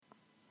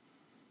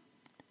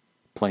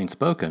Plain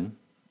Spoken,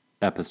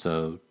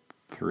 Episode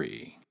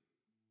 3.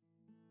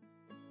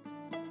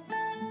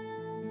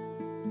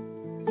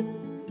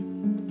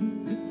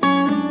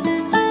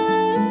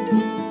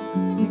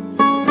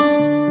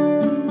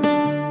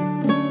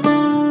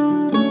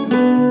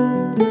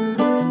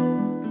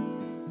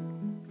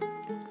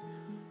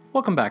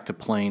 Welcome back to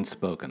Plain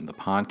Spoken, the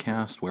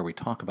podcast where we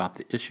talk about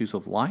the issues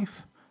of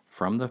life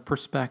from the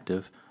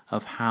perspective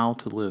of how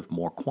to live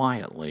more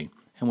quietly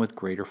and with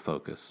greater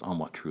focus on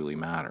what truly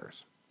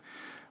matters.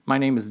 My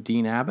name is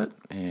Dean Abbott,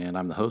 and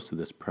I'm the host of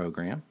this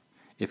program.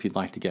 If you'd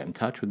like to get in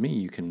touch with me,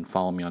 you can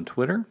follow me on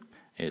Twitter.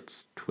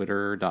 It's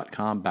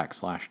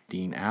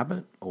twitter.com/Dean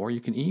Abbott, or you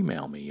can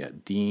email me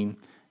at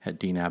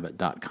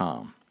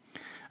dean@deanabbott.com.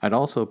 I'd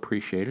also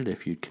appreciate it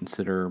if you'd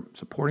consider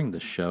supporting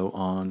this show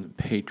on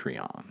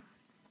Patreon.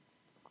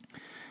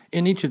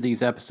 In each of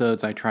these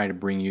episodes, I try to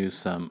bring you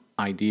some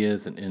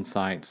ideas and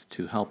insights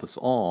to help us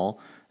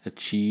all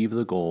achieve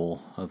the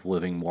goal of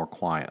living more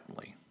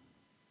quietly.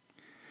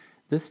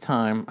 This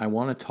time, I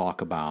want to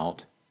talk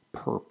about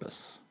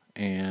purpose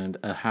and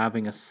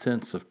having a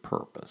sense of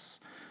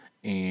purpose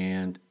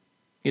and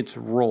its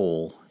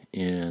role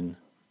in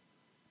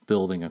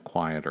building a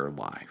quieter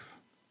life.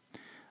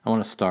 I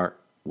want to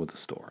start with a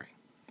story.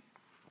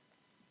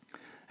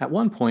 At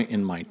one point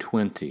in my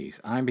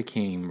 20s, I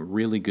became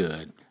really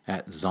good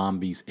at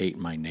Zombies Ate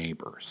My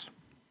Neighbors.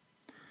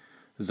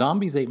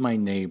 Zombies Ate My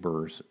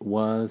Neighbors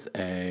was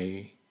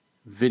a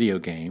video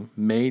game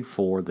made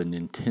for the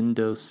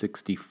Nintendo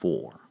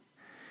 64.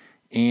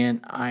 And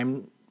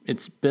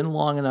it's been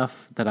long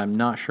enough that I'm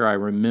not sure I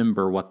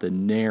remember what the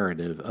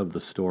narrative of the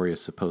story is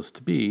supposed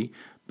to be,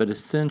 but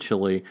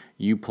essentially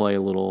you play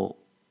a little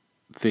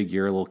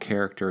figure, a little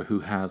character who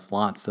has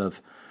lots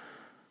of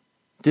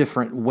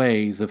different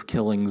ways of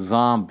killing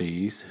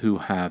zombies who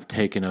have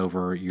taken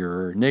over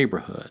your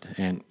neighborhood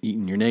and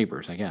eaten your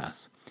neighbors, I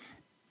guess.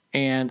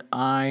 And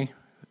I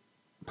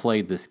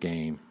played this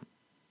game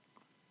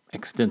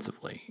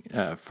extensively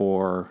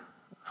for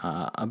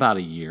about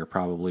a year,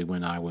 probably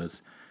when I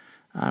was,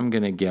 I'm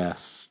going to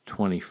guess,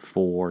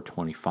 24,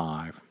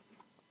 25.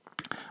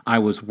 I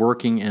was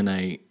working in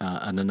in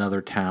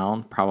another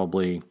town,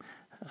 probably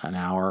an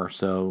hour or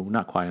so,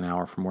 not quite an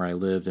hour from where I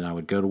lived, and I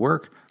would go to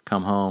work,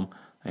 come home,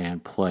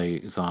 and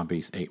play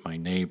Zombies Ate My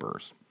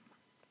Neighbors.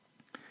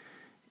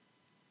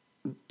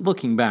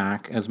 Looking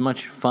back, as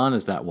much fun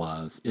as that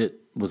was,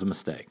 it was a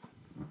mistake.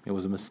 It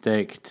was a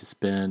mistake to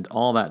spend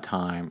all that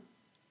time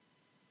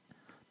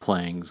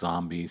playing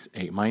Zombies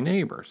Ate My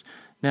Neighbors.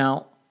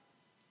 Now,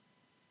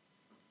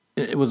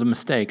 it was a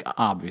mistake,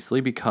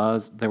 obviously,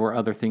 because there were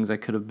other things I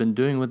could have been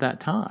doing with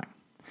that time.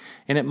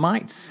 And it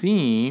might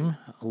seem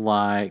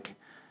like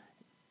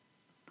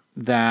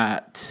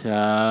that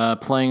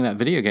playing that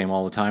video game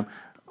all the time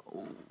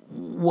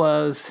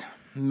was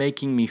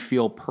making me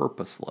feel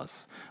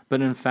purposeless.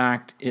 But in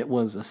fact, it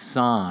was a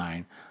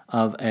sign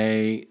of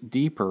a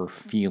deeper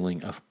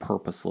feeling of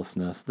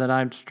purposelessness that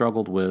I'd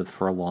struggled with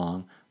for a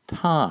long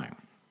time.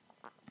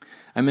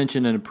 I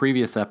mentioned in a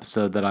previous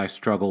episode that I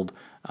struggled,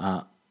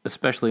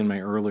 especially in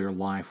my earlier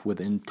life, with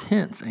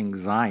intense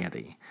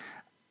anxiety.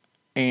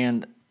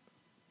 And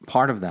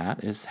part of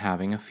that is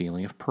having a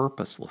feeling of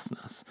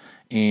purposelessness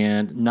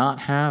and not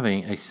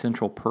having a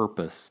central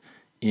purpose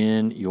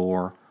in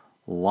your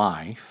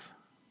life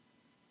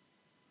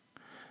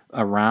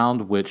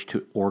around which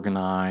to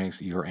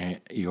organize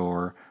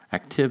your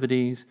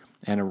activities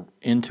and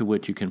into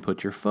which you can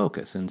put your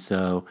focus. And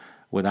so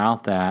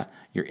without that,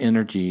 your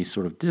energy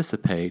sort of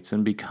dissipates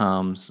and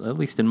becomes, at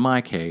least in my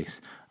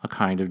case, a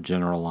kind of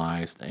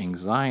generalized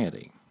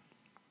anxiety.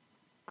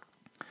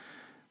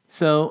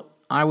 So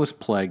I was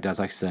plagued, as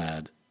I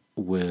said,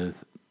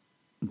 with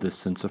this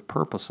sense of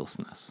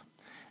purposelessness.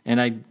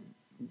 And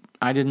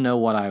I didn't know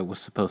what I was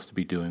supposed to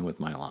be doing with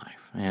my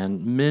life.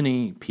 And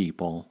many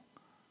people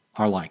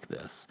are like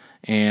this.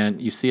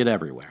 And you see it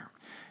everywhere.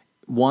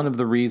 One of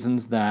the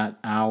reasons that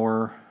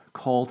our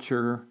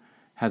culture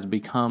has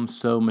become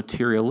so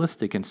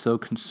materialistic and so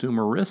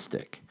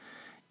consumeristic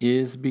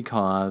is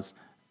because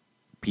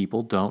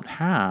people don't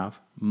have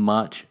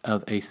much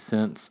of a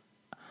sense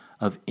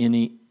of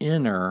any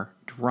inner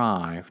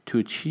drive to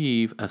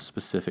achieve a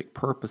specific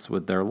purpose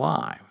with their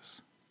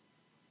lives.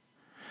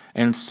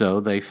 And so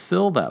they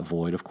fill that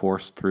void, of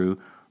course, through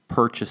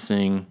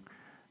purchasing,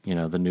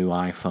 the new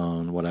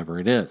iPhone, whatever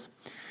it is.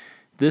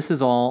 This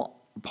is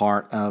all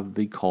part of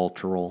the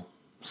cultural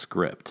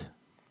script.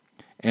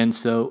 And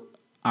so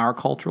our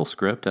cultural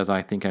script, as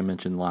I think I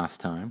mentioned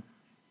last time,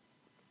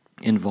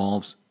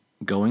 involves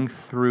going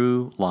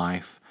through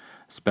life,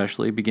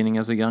 especially beginning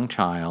as a young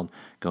child,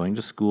 going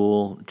to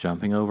school,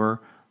 jumping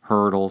over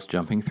hurdles,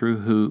 jumping through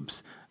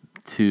hoops,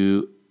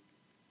 to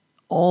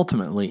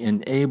ultimately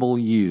enable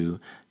you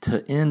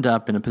to end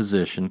up in a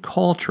position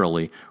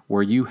culturally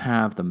where you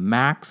have the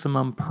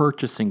maximum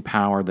purchasing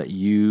power that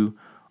you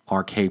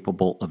are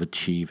capable of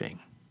achieving.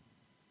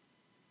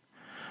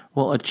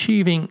 Well,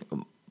 achieving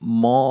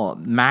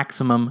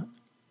maximum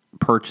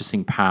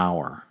purchasing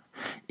power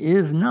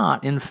is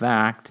not, in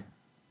fact,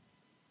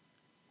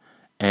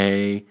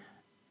 an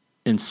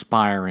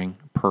inspiring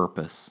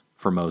purpose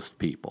for most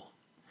people.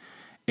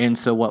 And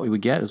so what we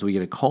would get is we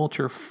get a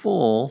culture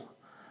full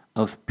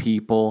of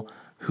people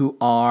who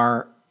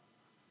are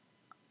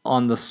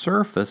on the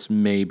surface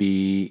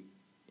maybe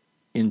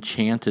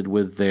enchanted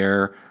with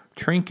their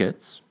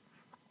trinkets,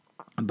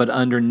 but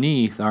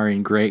underneath are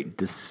in great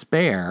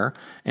despair,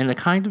 and a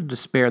kind of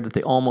despair that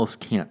they almost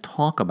can't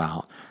talk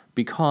about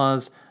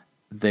because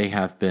they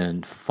have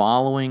been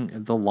following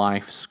the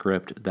life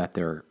script that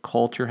their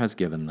culture has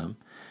given them,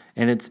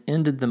 and it's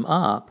ended them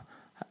up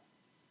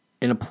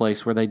in a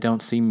place where they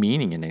don't see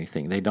meaning in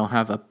anything. They don't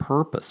have a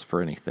purpose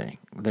for anything.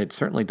 They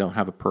certainly don't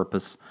have a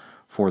purpose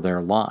for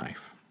their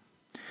life.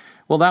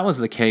 Well, that was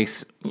the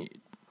case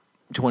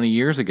 20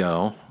 years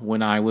ago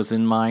when I was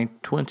in my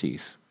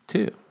 20s,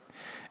 too.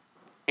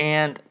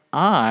 And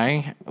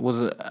I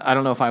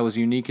don't know if I was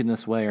unique in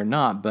this way or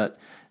not, but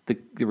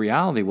the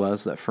reality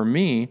was that for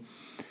me,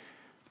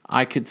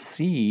 I could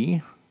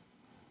see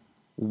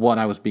what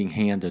I was being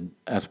handed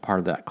as part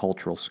of that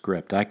cultural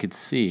script. I could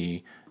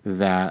see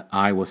that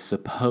I was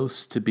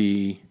supposed to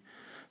be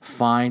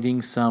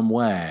finding some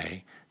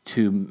way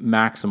to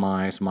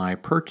maximize my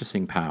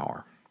purchasing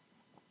power.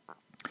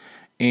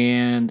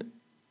 And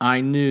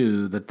I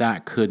knew that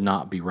that could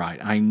not be right.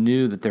 I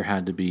knew that there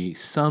had to be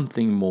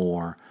something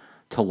more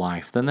to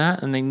life than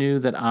that, and I knew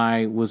that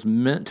I was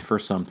meant for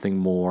something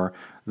more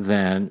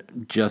than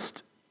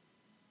just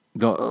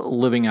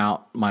living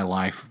out my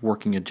life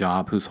working a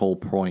job whose whole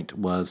point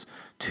was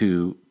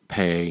to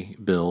pay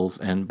bills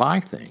and buy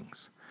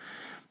things.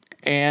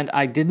 And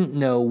I didn't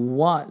know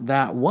what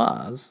that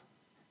was,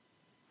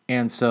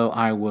 and so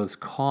I was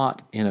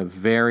caught in a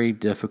very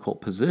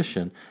difficult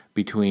position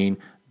between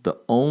the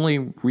only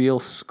real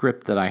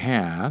script that I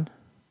had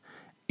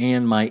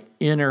and my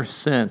inner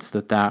sense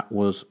that that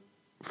was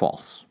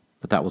false,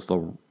 that was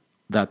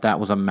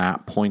a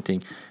map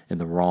pointing in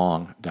the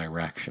wrong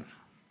direction.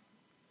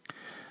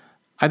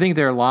 I think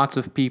there are lots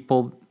of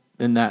people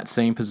in that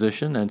same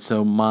position, and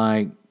so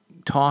my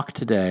talk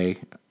today,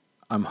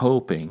 I'm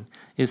hoping,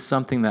 is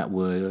something that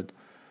would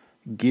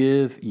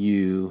give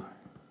you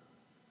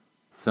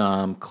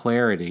some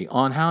clarity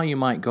on how you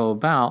might go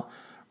about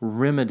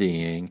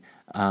remedying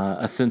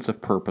a sense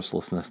of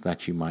purposelessness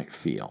that you might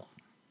feel.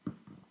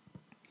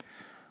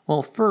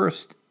 Well,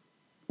 first,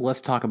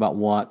 let's talk about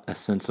what a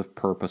sense of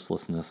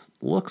purposelessness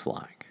looks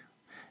like.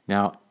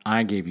 Now,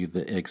 I gave you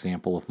the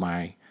example of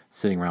my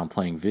sitting around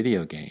playing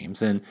video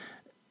games, and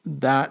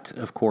that,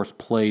 of course,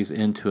 plays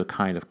into a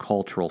kind of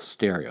cultural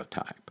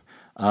stereotype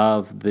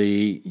of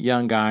the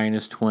young guy in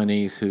his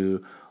 20s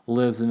who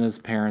lives in his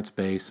parents'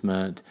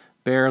 basement,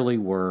 barely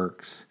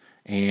works,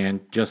 and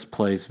just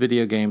plays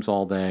video games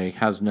all day,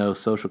 has no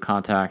social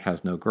contact,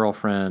 has no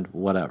girlfriend,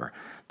 whatever.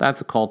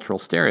 That's a cultural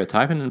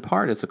stereotype, and in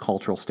part it's a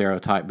cultural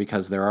stereotype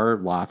because there are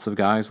lots of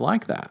guys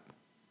like that.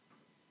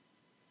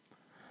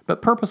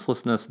 But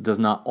purposelessness does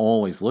not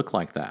always look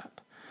like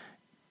that.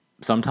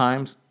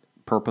 Sometimes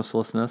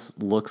purposelessness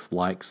looks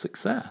like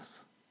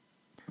success.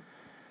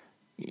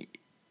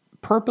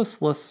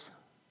 Purposeless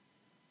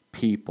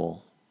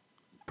people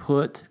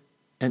put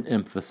an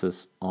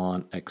emphasis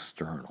on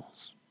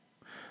externals.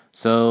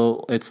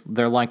 So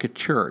they're like a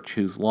church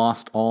who's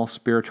lost all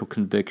spiritual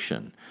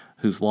conviction,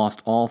 who's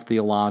lost all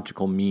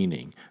theological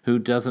meaning,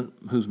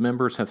 whose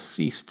members have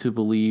ceased to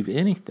believe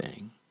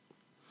anything.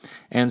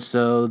 And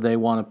so they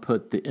want to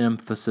put the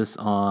emphasis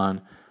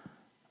on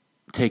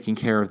taking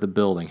care of the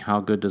building. How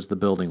good does the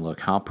building look?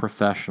 How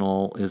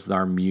professional is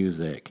our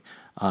music?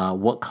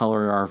 What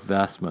color are our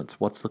vestments?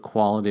 What's the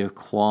quality of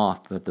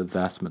cloth that the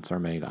vestments are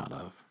made out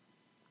of?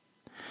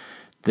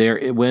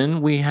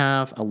 When we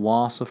have a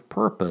loss of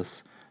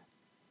purpose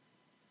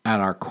at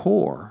our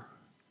core,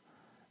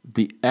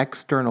 the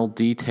external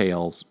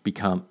details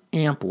become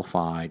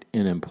amplified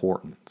in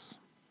importance.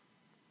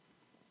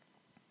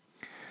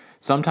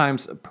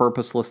 Sometimes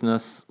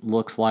purposelessness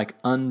looks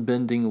like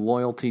unbending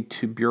loyalty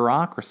to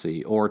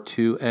bureaucracy or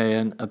to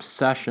an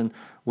obsession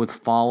with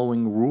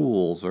following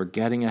rules or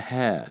getting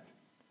ahead.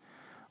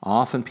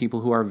 Often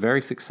people who are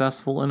very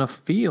successful in a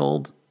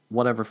field,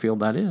 whatever field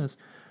that is,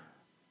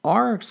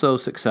 are so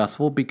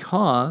successful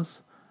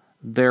because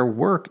their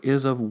work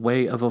is a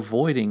way of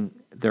avoiding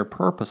their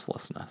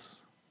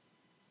purposelessness.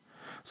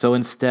 So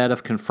instead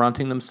of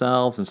confronting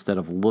themselves, instead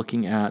of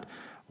looking at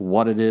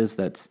what it is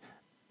that's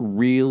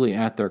really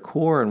at their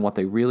core and what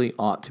they really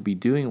ought to be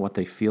doing, what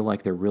they feel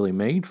like they're really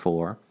made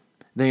for,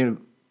 they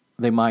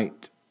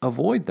might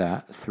avoid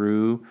that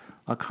through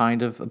a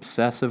kind of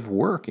obsessive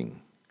working,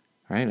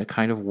 right? A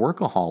kind of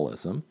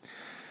workaholism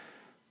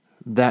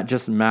that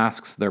just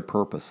masks their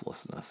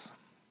purposelessness.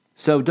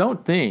 So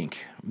don't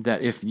think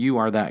that if you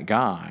are that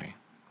guy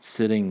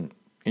sitting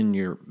in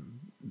your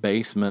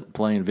basement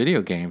playing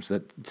video games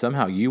that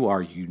somehow you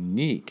are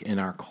unique in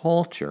our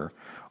culture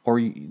or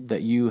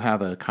that you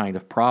have a kind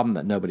of problem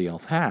that nobody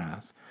else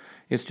has.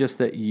 It's just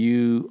that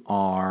you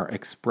are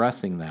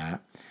expressing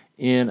that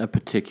in a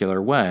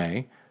particular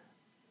way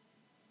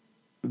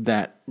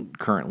that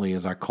currently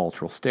is our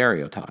cultural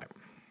stereotype.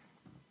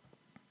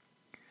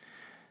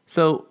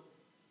 So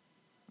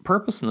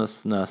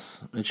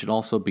Purposelessness, it should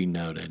also be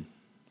noted,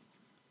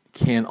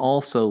 can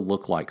also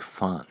look like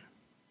fun.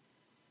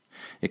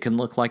 It can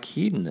look like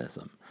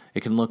hedonism.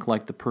 It can look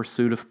like the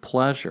pursuit of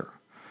pleasure,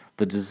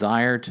 the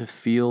desire to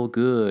feel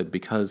good,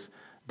 because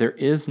there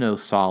is no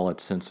solid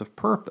sense of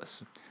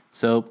purpose.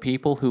 So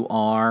people who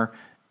are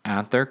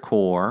at their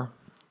core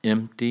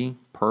empty,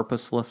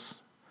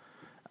 purposeless,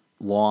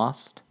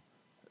 lost,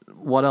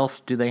 what else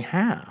do they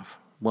have?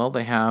 Well,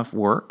 they have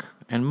work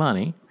and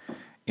money,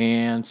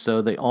 and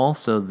so they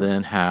also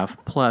then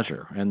have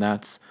pleasure, and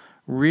that's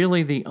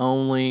really the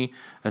only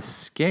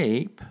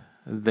escape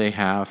they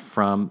have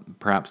from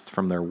perhaps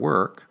from their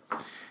work.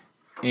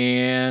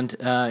 And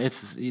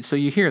it's so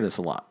you hear this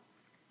a lot.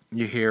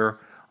 You hear,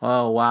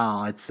 "Oh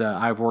wow, it's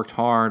I've worked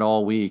hard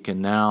all week,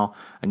 and now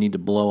I need to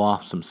blow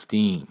off some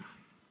steam."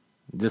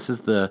 This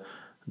is the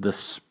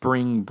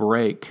spring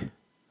break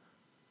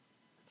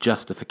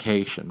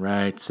justification,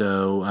 right?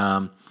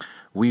 So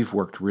we've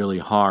worked really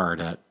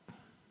hard at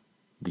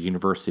the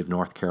University of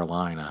North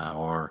Carolina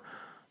or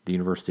the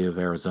University of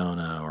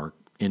Arizona or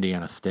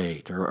Indiana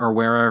State or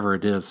wherever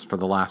it is for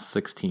the last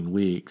 16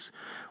 weeks.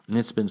 And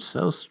it's been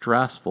so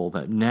stressful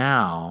that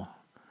now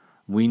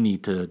we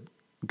need to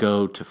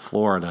go to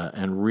Florida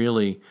and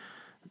really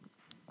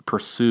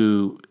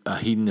pursue a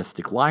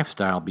hedonistic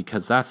lifestyle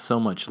because that's so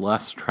much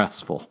less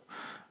stressful,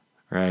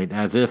 right?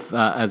 As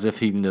if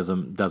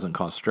hedonism doesn't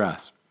cause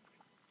stress.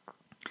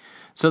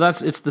 So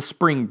it's the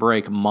spring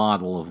break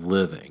model of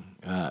living,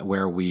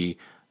 where we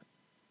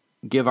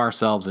give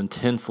ourselves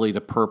intensely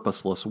to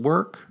purposeless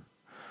work,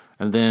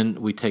 and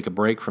then we take a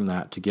break from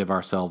that to give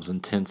ourselves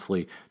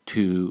intensely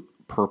to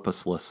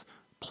purposeless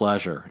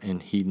pleasure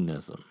and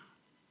hedonism.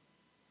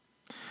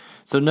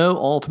 So no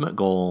ultimate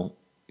goal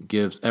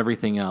gives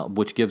everything else,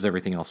 which gives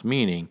everything else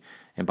meaning,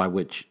 and by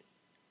which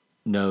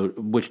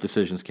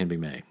decisions can be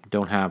made.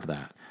 Don't have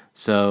that.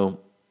 So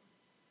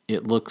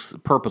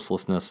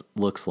purposelessness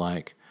looks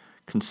like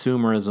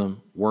consumerism,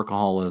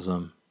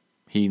 workaholism,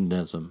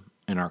 hedonism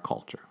in our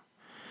culture.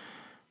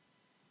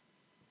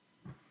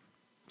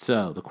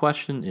 So the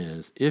question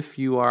is, if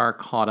you are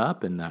caught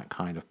up in that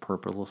kind of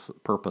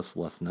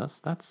purposelessness,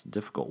 that's a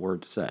difficult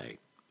word to say.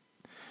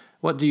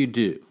 What do you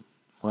do?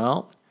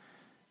 Well,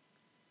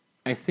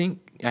 I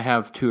think I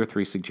have 2 or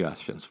 3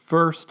 suggestions.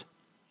 First,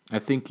 I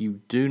think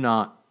you do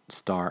not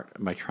start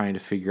by trying to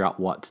figure out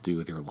what to do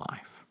with your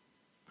life.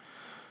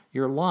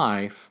 Your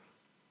life,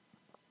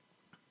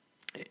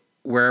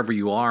 wherever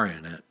you are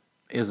in it,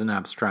 is an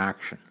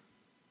abstraction.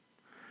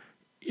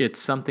 It's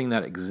something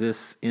that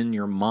exists in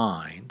your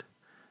mind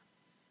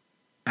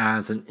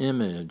as an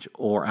image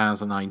or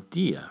as an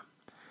idea,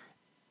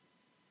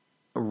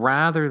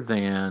 rather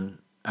than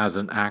as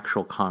an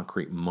actual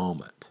concrete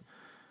moment.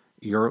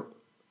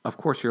 Of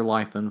course, your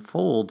life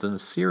unfolds in a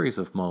series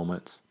of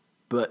moments,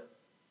 but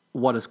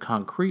what is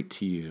concrete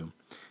to you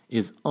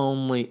is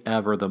only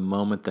ever the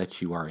moment that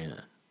you are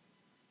in.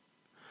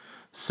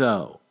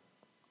 So,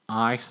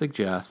 I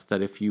suggest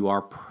that if you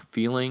are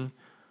feeling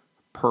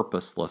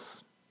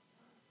purposeless,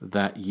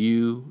 that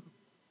you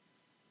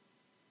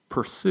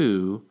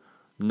pursue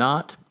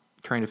not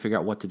trying to figure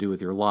out what to do with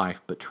your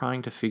life, but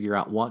trying to figure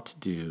out what to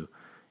do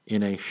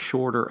in a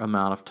shorter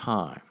amount of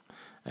time,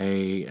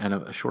 a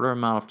shorter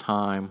amount of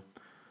time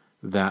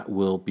that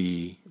will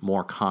be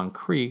more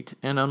concrete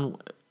and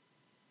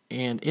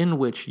in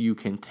which you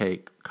can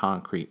take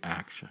concrete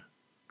action.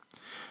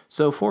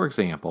 So, for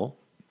example,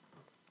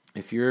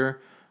 if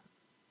you're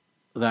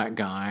that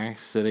guy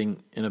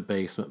sitting in a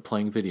basement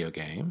playing video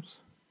games,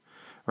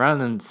 rather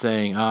than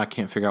saying, I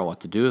can't figure out what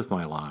to do with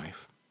my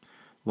life,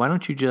 why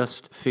don't you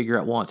just figure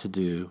out what to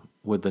do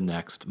with the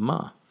next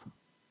month?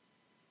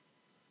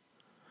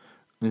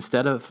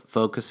 Instead of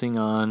focusing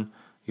on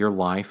your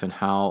life and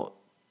how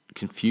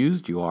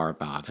confused you are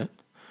about it,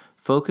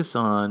 focus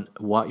on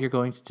what you're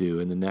going to do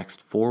in the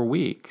next 4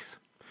 weeks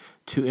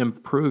to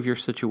improve your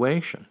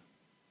situation.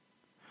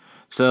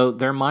 So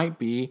there might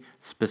be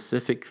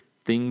specific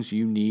things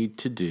you need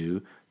to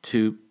do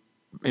to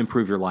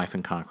improve your life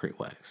in concrete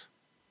ways.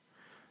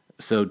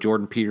 So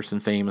Jordan Peterson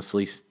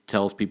famously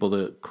tells people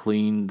to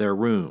clean their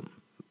room,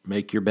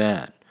 make your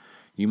bed.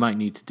 You might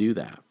need to do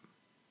that.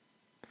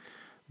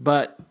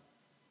 But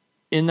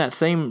in that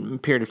same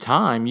period of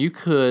time, you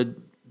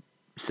could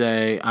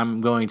say,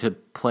 I'm going to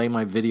play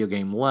my video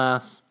game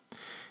less,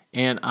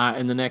 and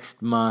in the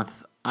next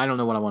month, I don't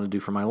know what I want to do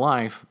for my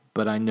life,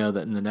 but I know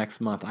that in the next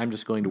month, I'm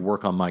just going to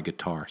work on my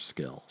guitar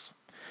skills.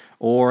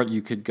 Or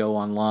you could go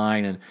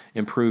online and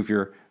improve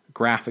your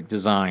graphic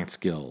design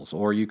skills,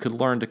 or you could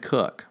learn to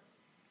cook.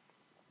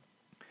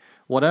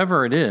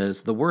 Whatever it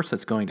is, the worst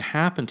that's going to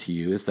happen to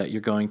you is that you're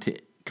going to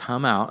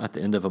come out at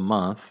the end of a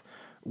month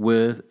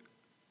with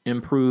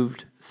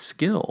improved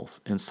skills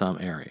in some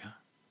area.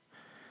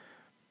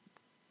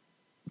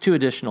 2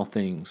 additional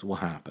things will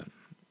happen.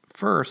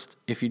 First,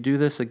 if you do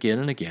this again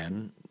and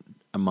again,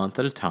 a month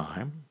at a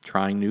time,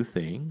 trying new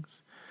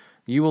things,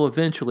 you will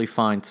eventually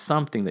find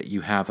something that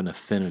you have an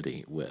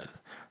affinity with,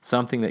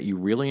 something that you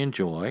really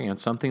enjoy, and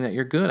something that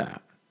you're good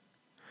at.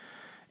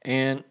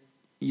 And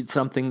It's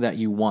something that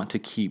you want to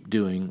keep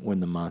doing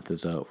when the month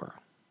is over.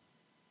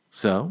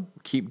 So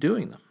keep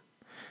doing them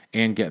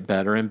and get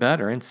better and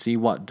better and see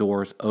what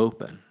doors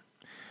open.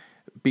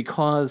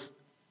 Because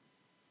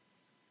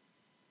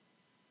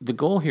the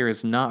goal here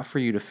is not for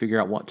you to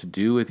figure out what to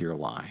do with your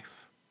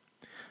life.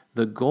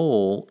 The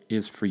goal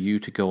is for you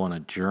to go on a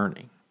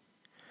journey.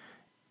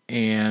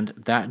 And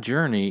that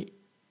journey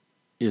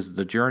is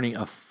the journey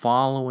of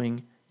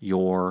following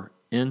your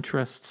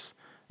interests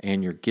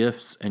and your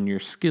gifts and your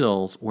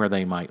skills where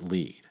they might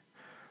lead.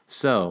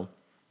 So,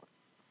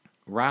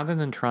 rather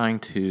than trying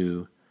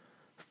to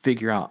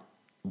figure out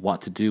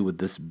what to do with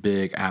this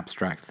big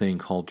abstract thing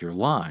called your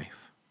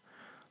life,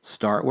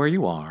 start where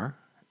you are,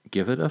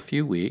 give it a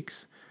few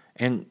weeks,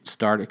 and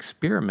start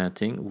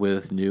experimenting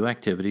with new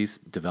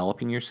activities,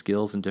 developing your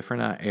skills in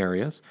different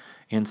areas,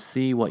 and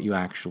see what you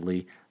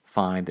actually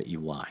find that you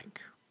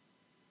like.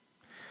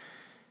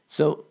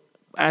 So,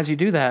 as you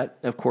do that,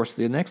 of course,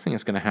 the next thing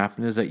that's going to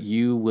happen is that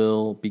you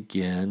will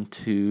begin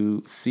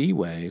to see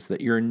ways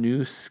that your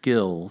new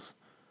skills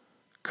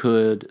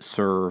could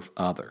serve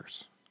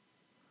others.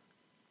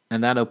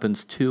 And that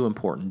opens two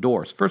important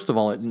doors. First of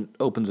all, it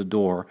opens a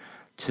door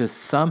to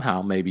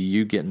somehow maybe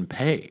you getting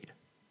paid.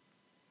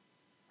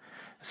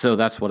 So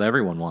that's what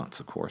everyone wants,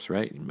 of course,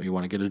 right? You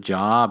want to get a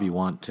job, you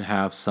want to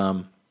have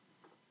some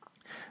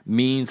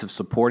means of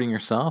supporting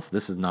yourself.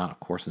 This is not, of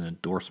course, an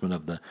endorsement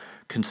of the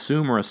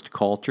consumerist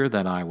culture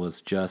that I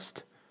was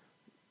just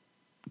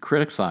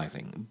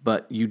criticizing.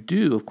 But you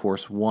do, of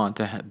course, want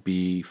to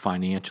be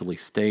financially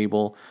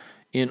stable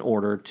in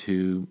order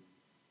to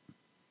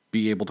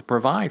be able to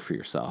provide for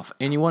yourself.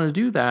 And you want to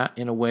do that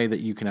in a way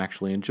that you can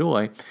actually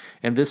enjoy.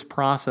 And this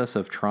process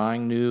of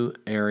trying new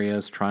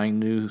areas, trying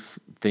new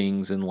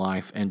things in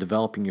life, and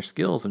developing your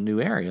skills in new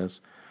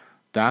areas,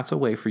 that's a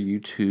way for you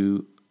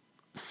to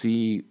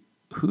see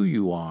who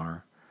you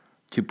are,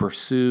 to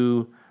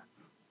pursue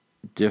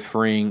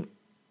differing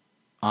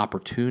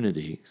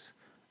opportunities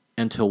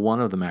until one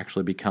of them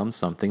actually becomes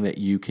something that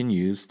you can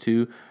use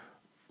to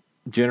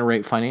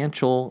generate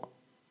financial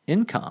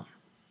income.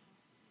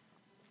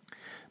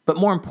 But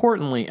more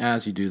importantly,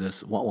 as you do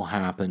this, what will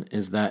happen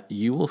is that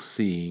you will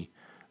see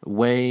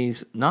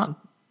ways,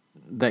 not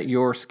that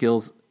your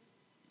skills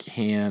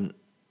can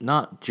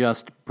not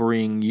just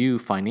bring you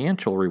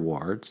financial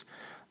rewards,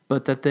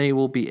 but that they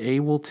will be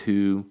able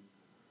to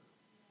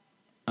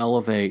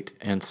elevate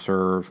and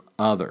serve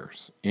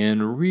others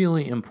in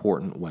really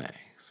important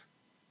ways.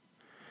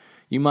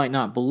 You might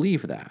not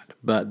believe that,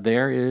 but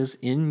there is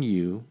in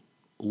you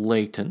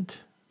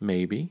latent,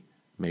 maybe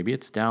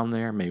it's down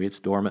there, maybe it's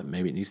dormant,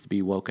 maybe it needs to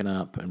be woken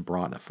up and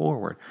brought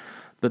forward,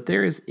 but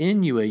there is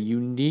in you a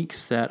unique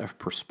set of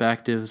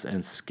perspectives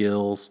and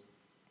skills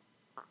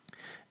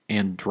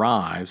and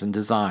drives and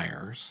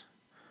desires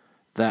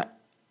that,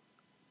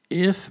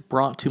 if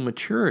brought to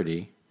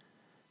maturity,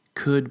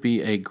 could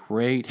be a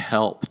great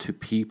help to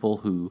people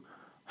who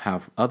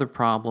have other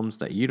problems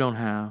that you don't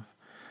have,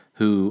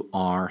 who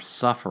are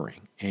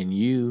suffering. And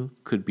you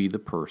could be the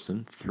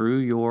person, through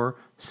your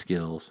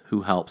skills,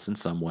 who helps in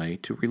some way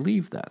to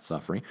relieve that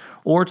suffering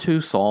or to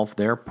solve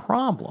their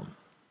problem.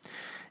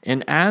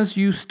 And as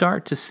you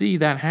start to see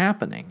that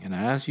happening, and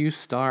as you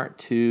start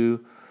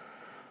to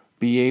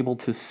be able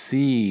to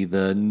see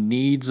the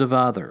needs of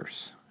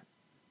others,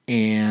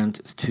 and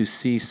to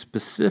see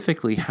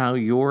specifically how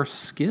your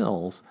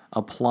skills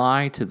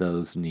apply to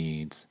those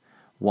needs,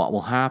 what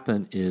will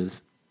happen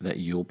is that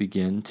you'll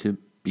begin to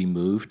be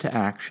moved to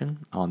action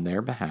on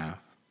their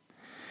behalf,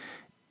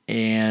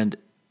 and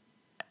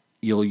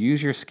you'll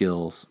use your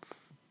skills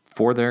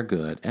for their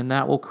good, and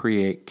that will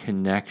create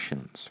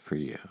connections for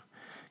you.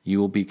 You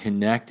will be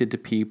connected to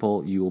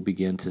people. You will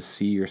begin to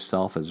see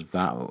yourself as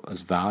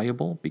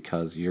valuable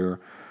because you're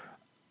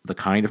the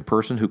kind of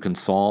person who can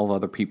solve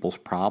other people's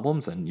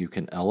problems, and you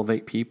can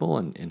elevate people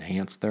and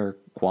enhance their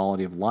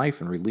quality of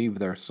life and relieve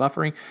their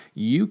suffering.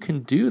 You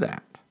can do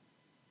that.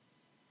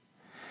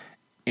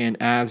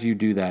 And as you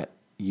do that,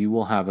 you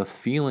will have a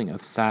feeling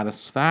of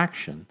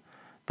satisfaction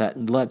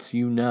that lets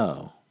you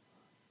know,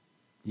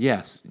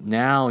 yes,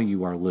 now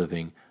you are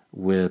living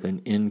with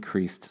an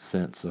increased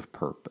sense of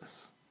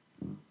purpose.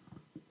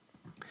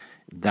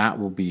 That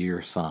will be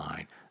your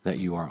sign that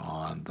you are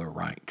on the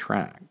right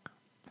track.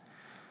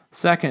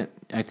 Second,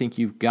 I think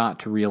you've got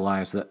to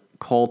realize that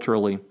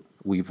culturally,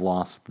 we've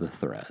lost the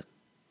thread.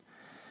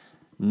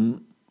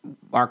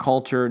 Our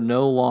culture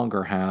no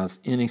longer has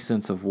any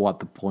sense of what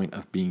the point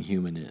of being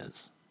human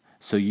is.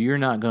 So you're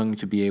not going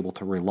to be able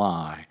to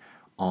rely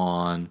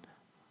on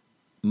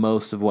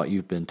most of what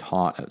you've been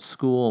taught at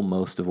school,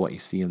 most of what you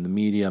see in the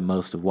media,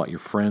 most of what your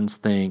friends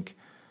think.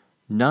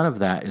 None of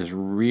that is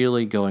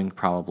really going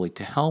probably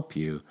to help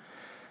you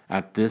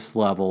at this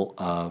level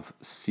of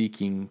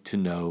seeking to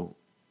know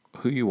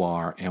who you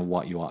are and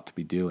what you ought to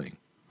be doing.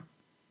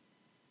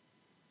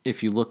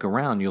 If you look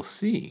around, you'll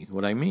see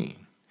what I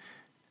mean.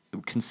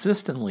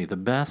 Consistently, the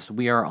best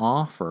we are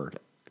offered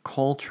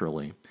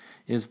culturally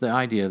is the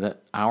idea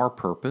that our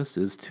purpose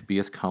is to be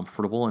as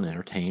comfortable and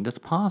entertained as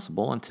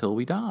possible until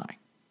we die.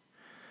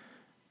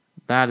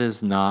 That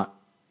is not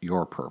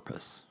your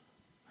purpose.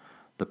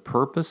 The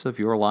purpose of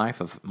your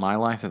life, of my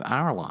life, of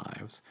our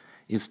lives,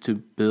 is to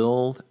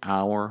build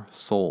our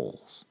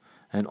souls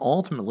and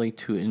ultimately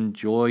to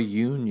enjoy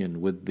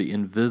union with the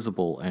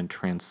invisible and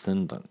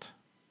transcendent.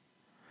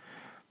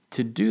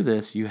 To do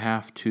this, you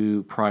have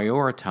to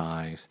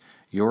prioritize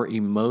your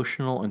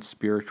emotional and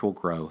spiritual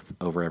growth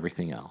over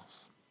everything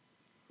else.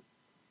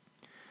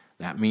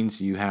 That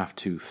means you have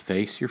to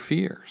face your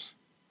fears.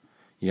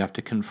 You have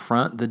to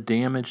confront the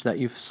damage that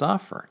you've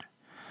suffered,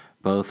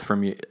 both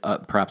from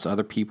perhaps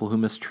other people who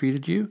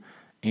mistreated you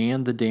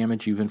and the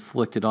damage you've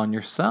inflicted on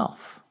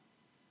yourself.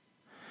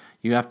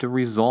 You have to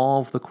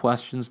resolve the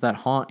questions that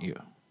haunt you.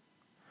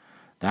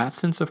 That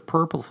sense of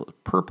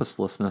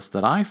purposelessness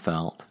that I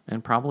felt,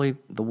 and probably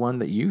the one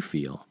that you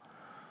feel,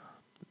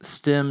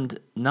 stemmed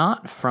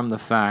not from the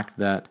fact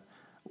that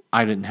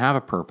I didn't have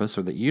a purpose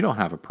or that you don't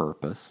have a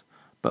purpose,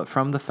 but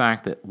from the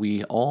fact that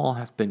we all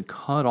have been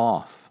cut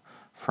off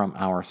from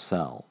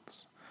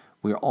ourselves.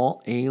 We are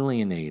all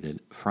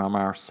alienated from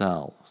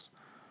ourselves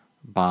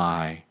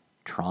by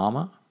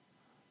trauma,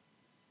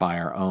 by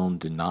our own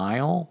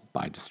denial,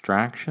 by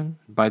distraction,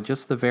 by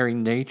just the very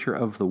nature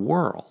of the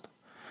world.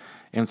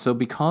 And so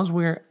because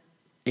we're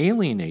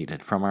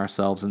alienated from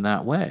ourselves in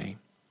that way,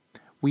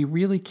 we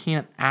really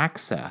can't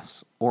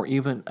access or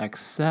even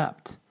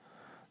accept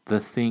the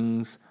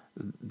things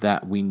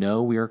that we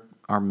know we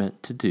are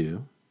meant to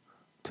do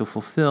to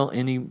fulfill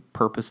any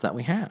purpose that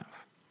we have.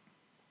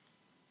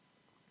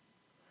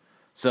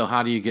 So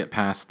how do you get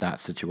past that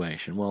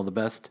situation? Well, the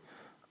best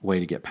way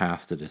to get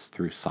past it is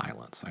through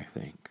silence, I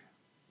think.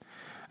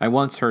 I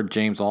once heard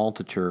James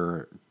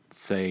Altucher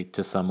say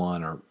to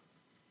someone or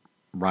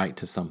write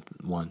to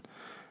someone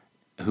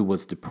who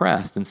was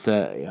depressed and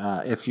say,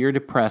 if you're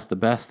depressed, the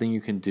best thing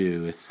you can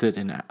do is sit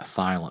in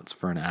silence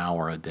for an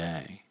hour a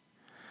day.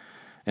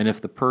 And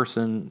if the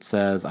person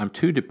says, I'm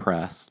too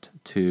depressed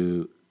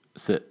to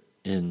sit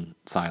in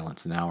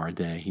silence an hour a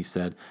day, he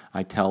said,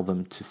 I tell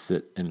them to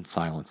sit in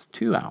silence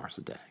 2 hours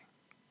a day.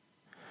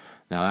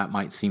 Now that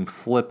might seem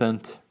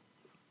flippant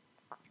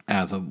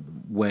as a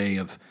way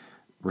of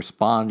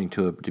responding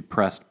to a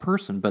depressed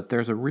person, but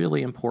there's a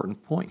really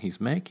important point he's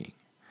making.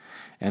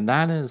 And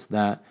that is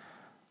that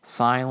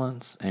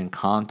silence and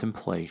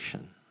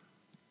contemplation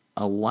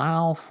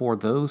allow for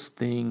those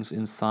things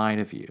inside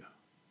of you,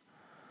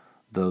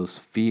 those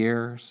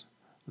fears,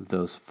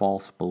 those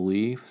false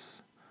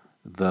beliefs,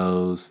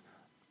 those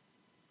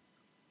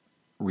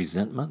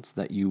resentments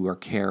that you are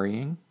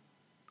carrying.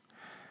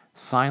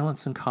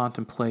 Silence and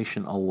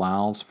contemplation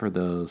allows for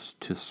those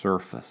to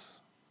surface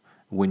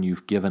when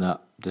you've given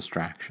up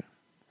distraction.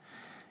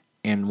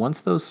 And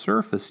once those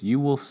surface, you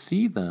will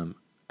see them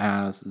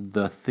as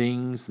the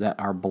things that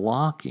are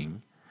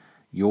blocking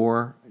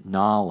your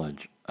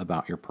knowledge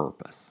about your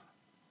purpose.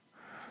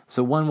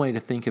 So one way to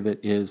think of it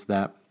is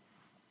that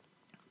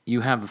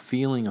you have a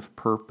feeling of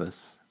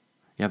purpose,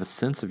 you have a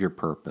sense of your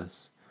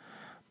purpose,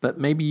 but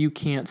maybe you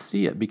can't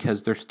see it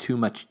because there's too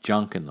much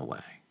junk in the way.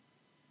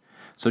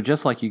 So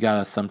just like you got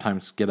to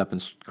sometimes get up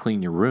and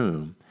clean your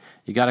room,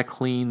 you got to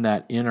clean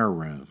that inner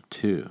room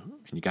too.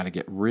 And you got to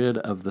get rid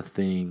of the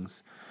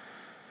things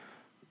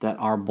that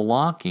are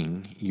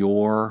blocking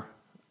your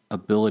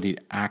ability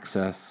to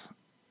access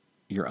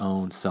your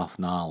own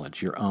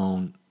self-knowledge, your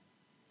own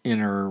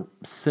inner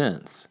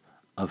sense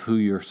of who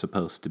you're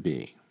supposed to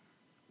be.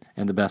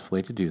 And the best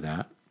way to do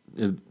that,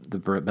 is the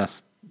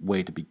best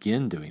way to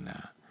begin doing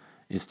that,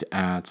 is to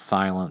add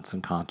silence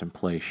and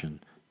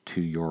contemplation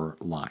to your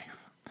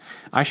life.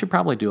 I should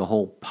probably do a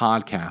whole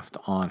podcast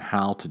on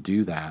how to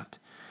do that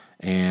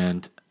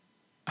and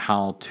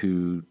how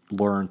to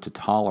learn to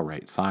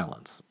tolerate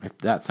silence. If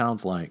that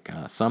sounds like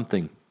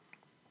something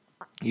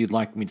you'd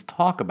like me to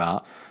talk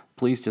about,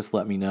 please just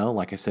let me know.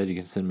 Like I said, you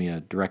can send me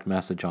a direct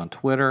message on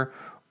Twitter,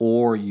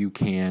 or you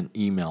can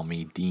email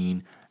me,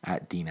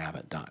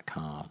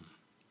 dean@deanabbott.com.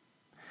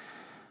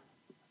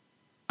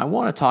 I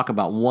want to talk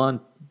about one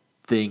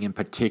thing in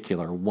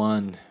particular,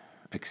 one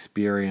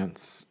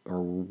experience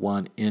or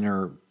one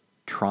inner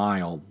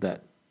trial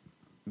that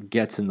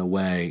gets in the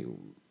way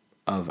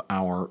of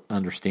our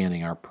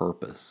understanding our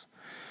purpose.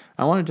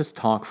 I want to just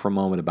talk for a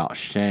moment about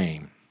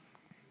shame.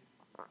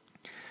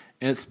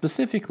 And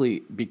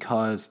specifically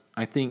because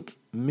I think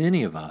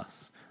many of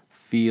us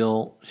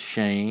feel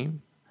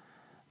shame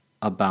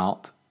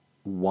about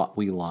what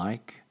we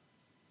like,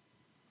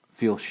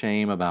 feel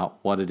shame about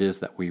what it is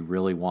that we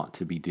really want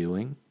to be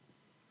doing.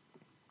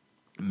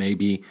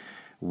 Maybe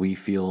we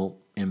feel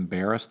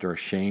embarrassed or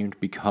ashamed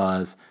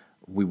because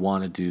we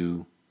want to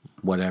do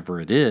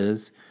whatever it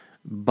is,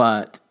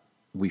 but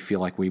we feel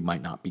like we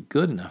might not be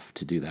good enough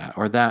to do that,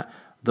 or that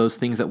those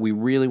things that we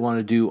really want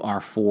to do are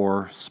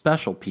for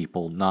special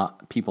people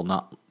not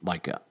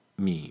like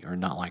me or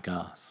not like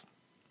us.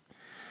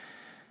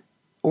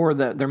 Or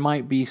that there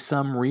might be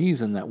some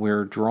reason that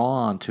we're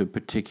drawn to a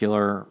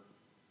particular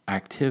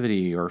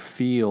activity or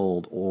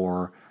field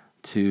or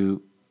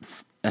to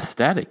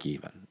aesthetic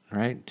even,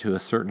 right? To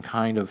a certain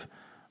kind of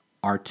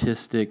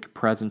artistic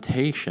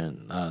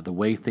presentation, the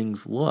way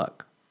things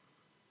look.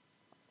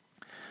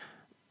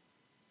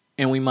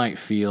 And we might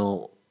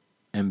feel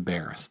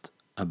embarrassed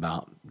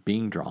about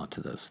being drawn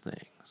to those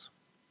things.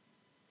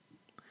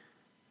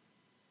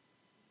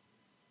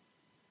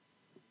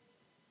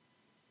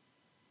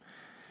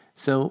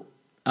 So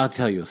I'll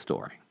tell you a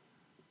story.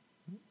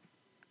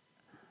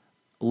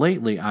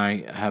 Lately,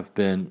 I have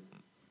been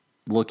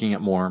looking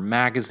at more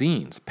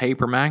magazines,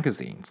 paper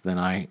magazines, than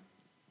I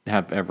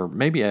have ever,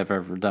 maybe I've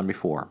ever done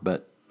before,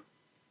 but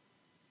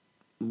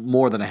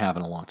more than I have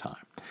in a long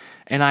time.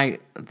 And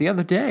the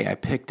other day, I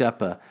picked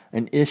up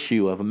an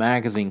issue of a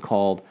magazine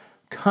called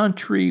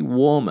Country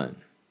Woman.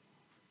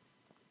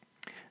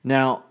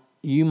 Now,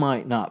 you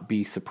might not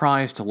be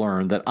surprised to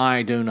learn that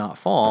I do not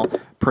fall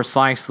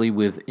precisely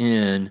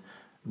within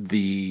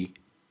the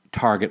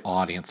target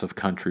audience of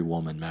Country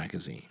Woman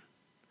magazine.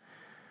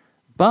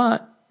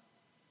 But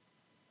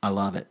I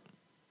love it.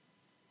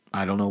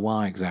 I don't know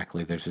why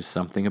exactly. There's just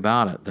something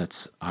about it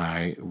that's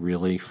I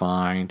really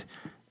find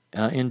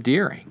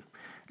endearing.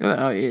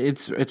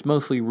 It's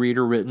mostly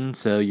reader written,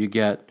 so you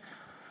get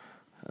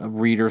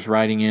readers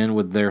writing in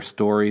with their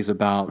stories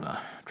about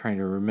trying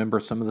to remember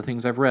some of the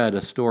things I've read.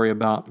 A story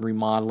about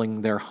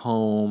remodeling their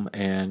home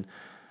and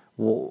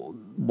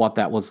what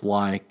that was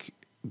like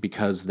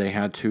because they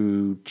had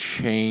to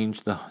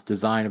change the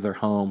design of their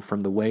home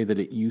from the way that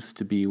it used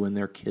to be when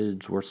their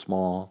kids were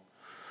small.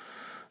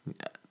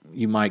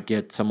 You might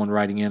get someone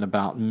writing in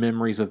about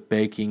memories of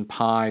baking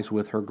pies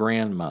with her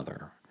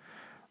grandmother.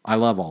 I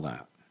love all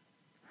that.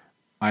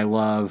 I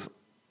love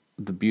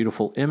the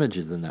beautiful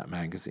images in that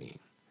magazine.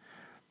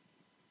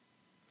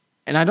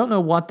 And I don't know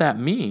what that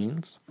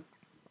means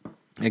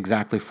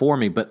exactly for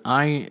me, but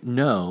I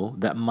know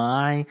that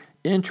my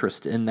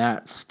interest in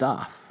that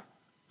stuff,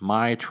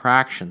 my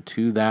attraction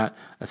to that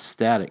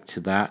aesthetic,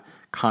 to that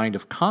kind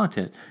of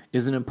content,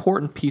 is an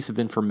important piece of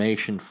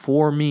information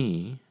for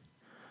me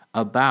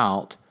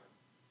about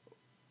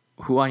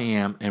who I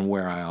am and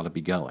where I ought to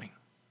be going.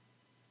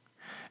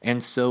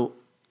 And so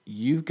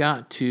you've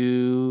got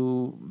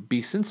to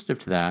be sensitive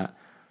to that,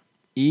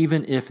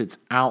 even if it's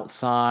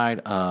outside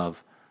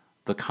of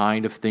the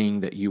kind of thing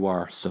that you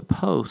are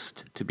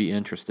supposed to be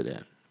interested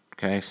in.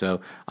 Okay, so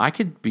I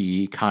could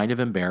be kind of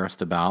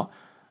embarrassed about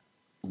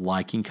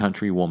liking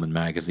Country Woman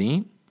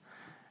magazine,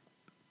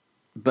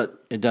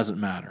 but it doesn't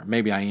matter.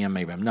 Maybe I am,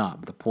 maybe I'm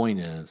not. But the point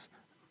is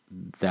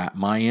that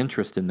my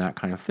interest in that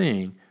kind of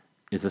thing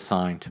is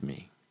assigned to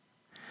me.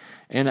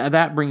 And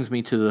that brings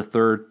me to the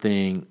third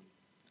thing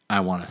I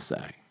want to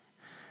say,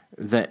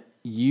 that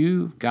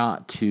you've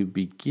got to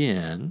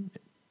begin,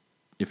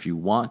 if you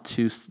want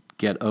to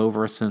get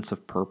over a sense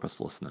of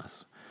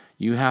purposelessness,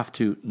 you have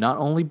to not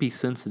only be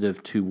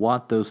sensitive to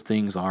what those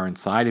things are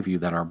inside of you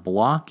that are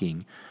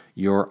blocking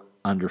your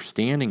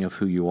understanding of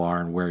who you are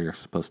and where you're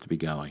supposed to be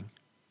going.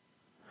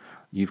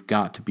 You've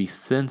got to be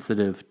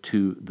sensitive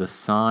to the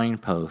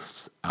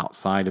signposts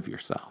outside of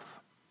yourself.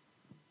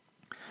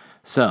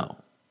 So,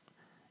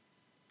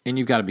 and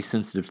you've got to be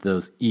sensitive to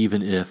those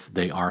even if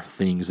they are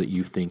things that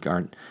you think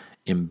are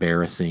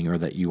embarrassing or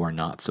that you are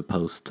not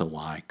supposed to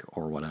like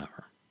or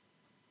whatever.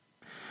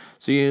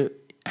 So you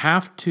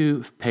have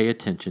to pay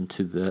attention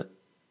to the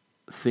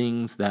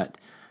things that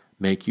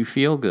make you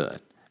feel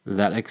good,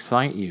 that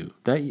excite you,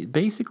 that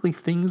basically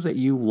things that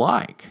you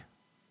like.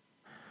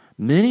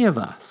 Many of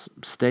us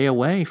stay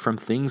away from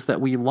things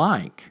that we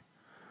like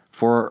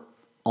for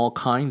all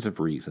kinds of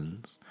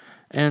reasons.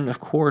 And of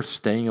course,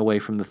 staying away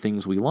from the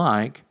things we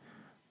like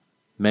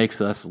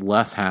makes us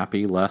less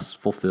happy, less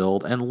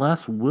fulfilled, and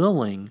less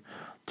willing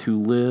to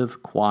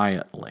live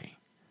quietly.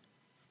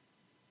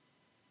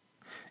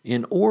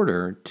 In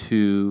order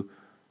to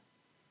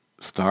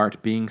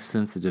start being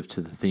sensitive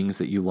to the things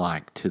that you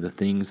like, to the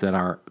things that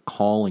are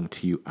calling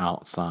to you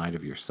outside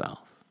of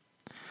yourself,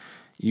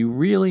 you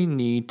really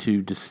need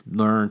to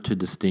learn to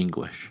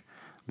distinguish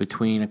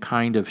between a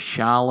kind of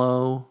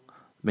shallow,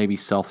 maybe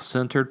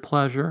self-centered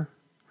pleasure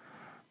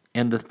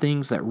and the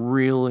things that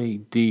really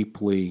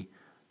deeply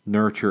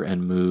nurture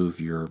and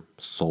move your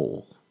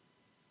soul.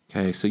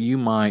 Okay, so you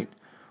might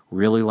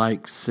really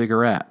like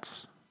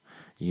cigarettes.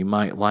 You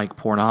might like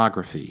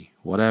pornography,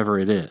 whatever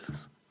it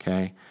is,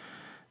 okay?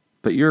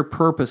 But your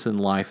purpose in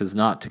life is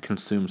not to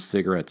consume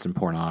cigarettes and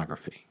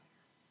pornography.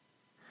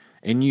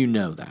 And you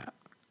know that.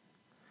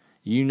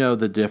 You know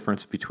the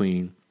difference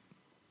between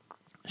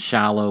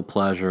shallow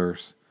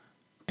pleasures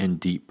and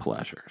deep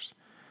pleasures.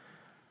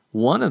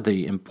 One of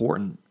the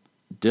important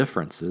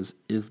differences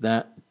is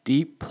that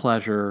deep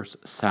pleasures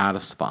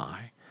satisfy,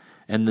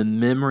 and the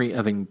memory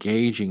of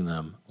engaging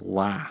them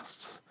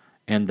lasts,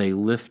 and they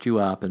lift you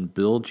up and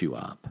build you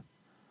up.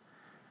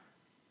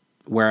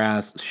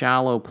 Whereas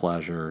shallow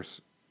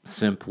pleasures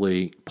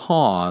simply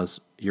pause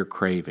your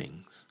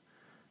cravings.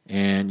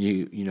 And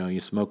you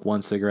smoke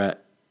one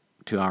cigarette,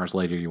 2 hours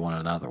later you want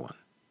another one.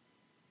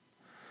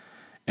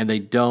 And they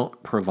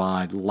don't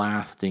provide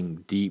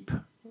lasting, deep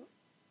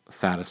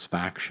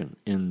satisfaction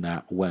in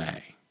that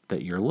way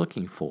that you're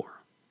looking for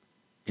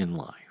in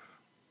life.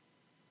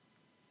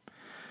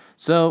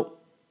 So,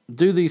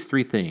 do these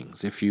 3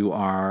 things if you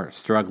are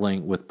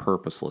struggling with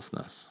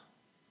purposelessness.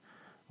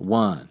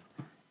 1,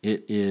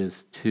 It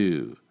is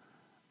to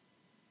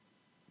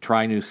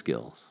try new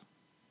skills,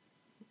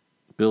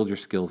 build your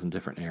skills in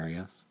different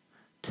areas.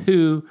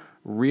 2,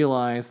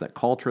 realize that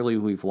culturally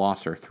we've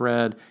lost our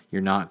thread.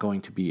 You're not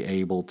going to be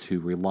able to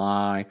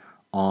rely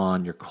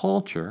on your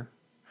culture,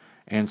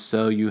 and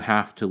so you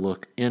have to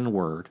look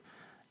inward,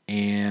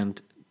 and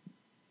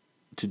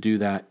to do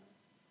that,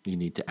 you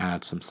need to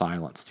add some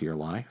silence to your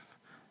life.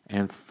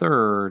 And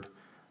 3rd,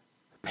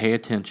 pay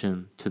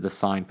attention to the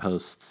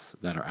signposts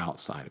that are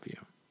outside of you.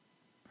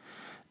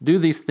 Do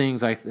these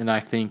things, and I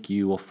think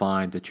you will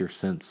find that your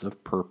sense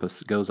of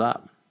purpose goes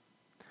up.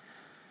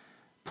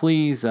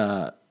 Please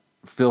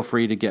feel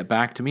free to get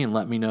back to me and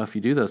let me know if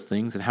you do those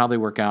things and how they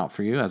work out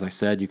for you. As I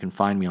said, you can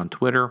find me on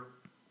Twitter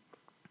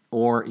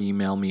or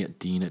email me at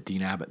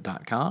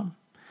dean@deanabbott.com.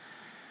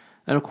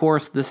 And of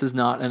course, this is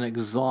not an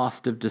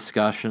exhaustive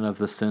discussion of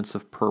the sense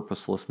of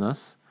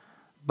purposelessness,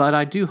 but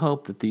I do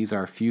hope that these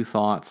are a few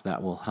thoughts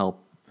that will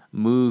help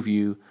move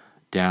you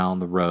down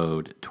the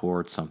road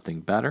toward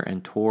something better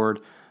and toward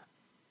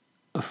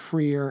a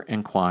freer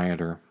and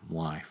quieter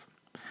life.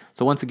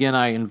 So once again,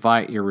 I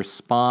invite your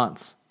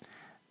response.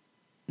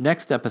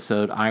 Next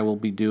episode, I will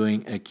be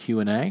doing a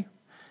Q&A.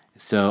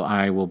 So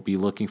I will be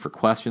looking for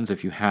questions.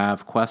 If you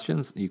have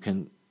questions, you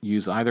can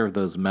use either of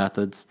those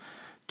methods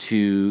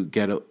to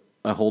get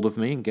a hold of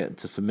me and get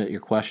to submit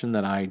your question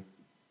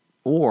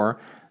or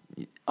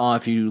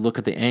if you look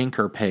at the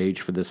Anchor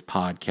page for this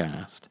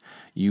podcast,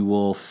 you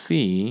will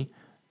see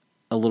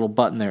a little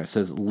button there. It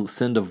says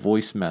send a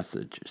voice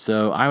message.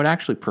 So I would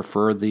actually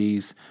prefer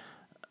these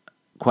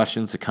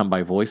questions to come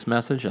by voice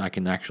message. I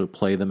can actually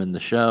play them in the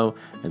show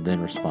and then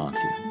respond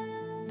to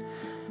you.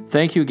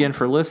 Thank you again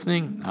for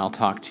listening. I'll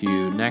talk to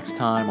you next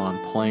time on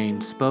Plain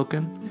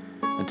Spoken.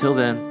 Until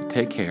then,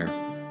 take care,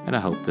 and I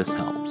hope this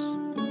helps.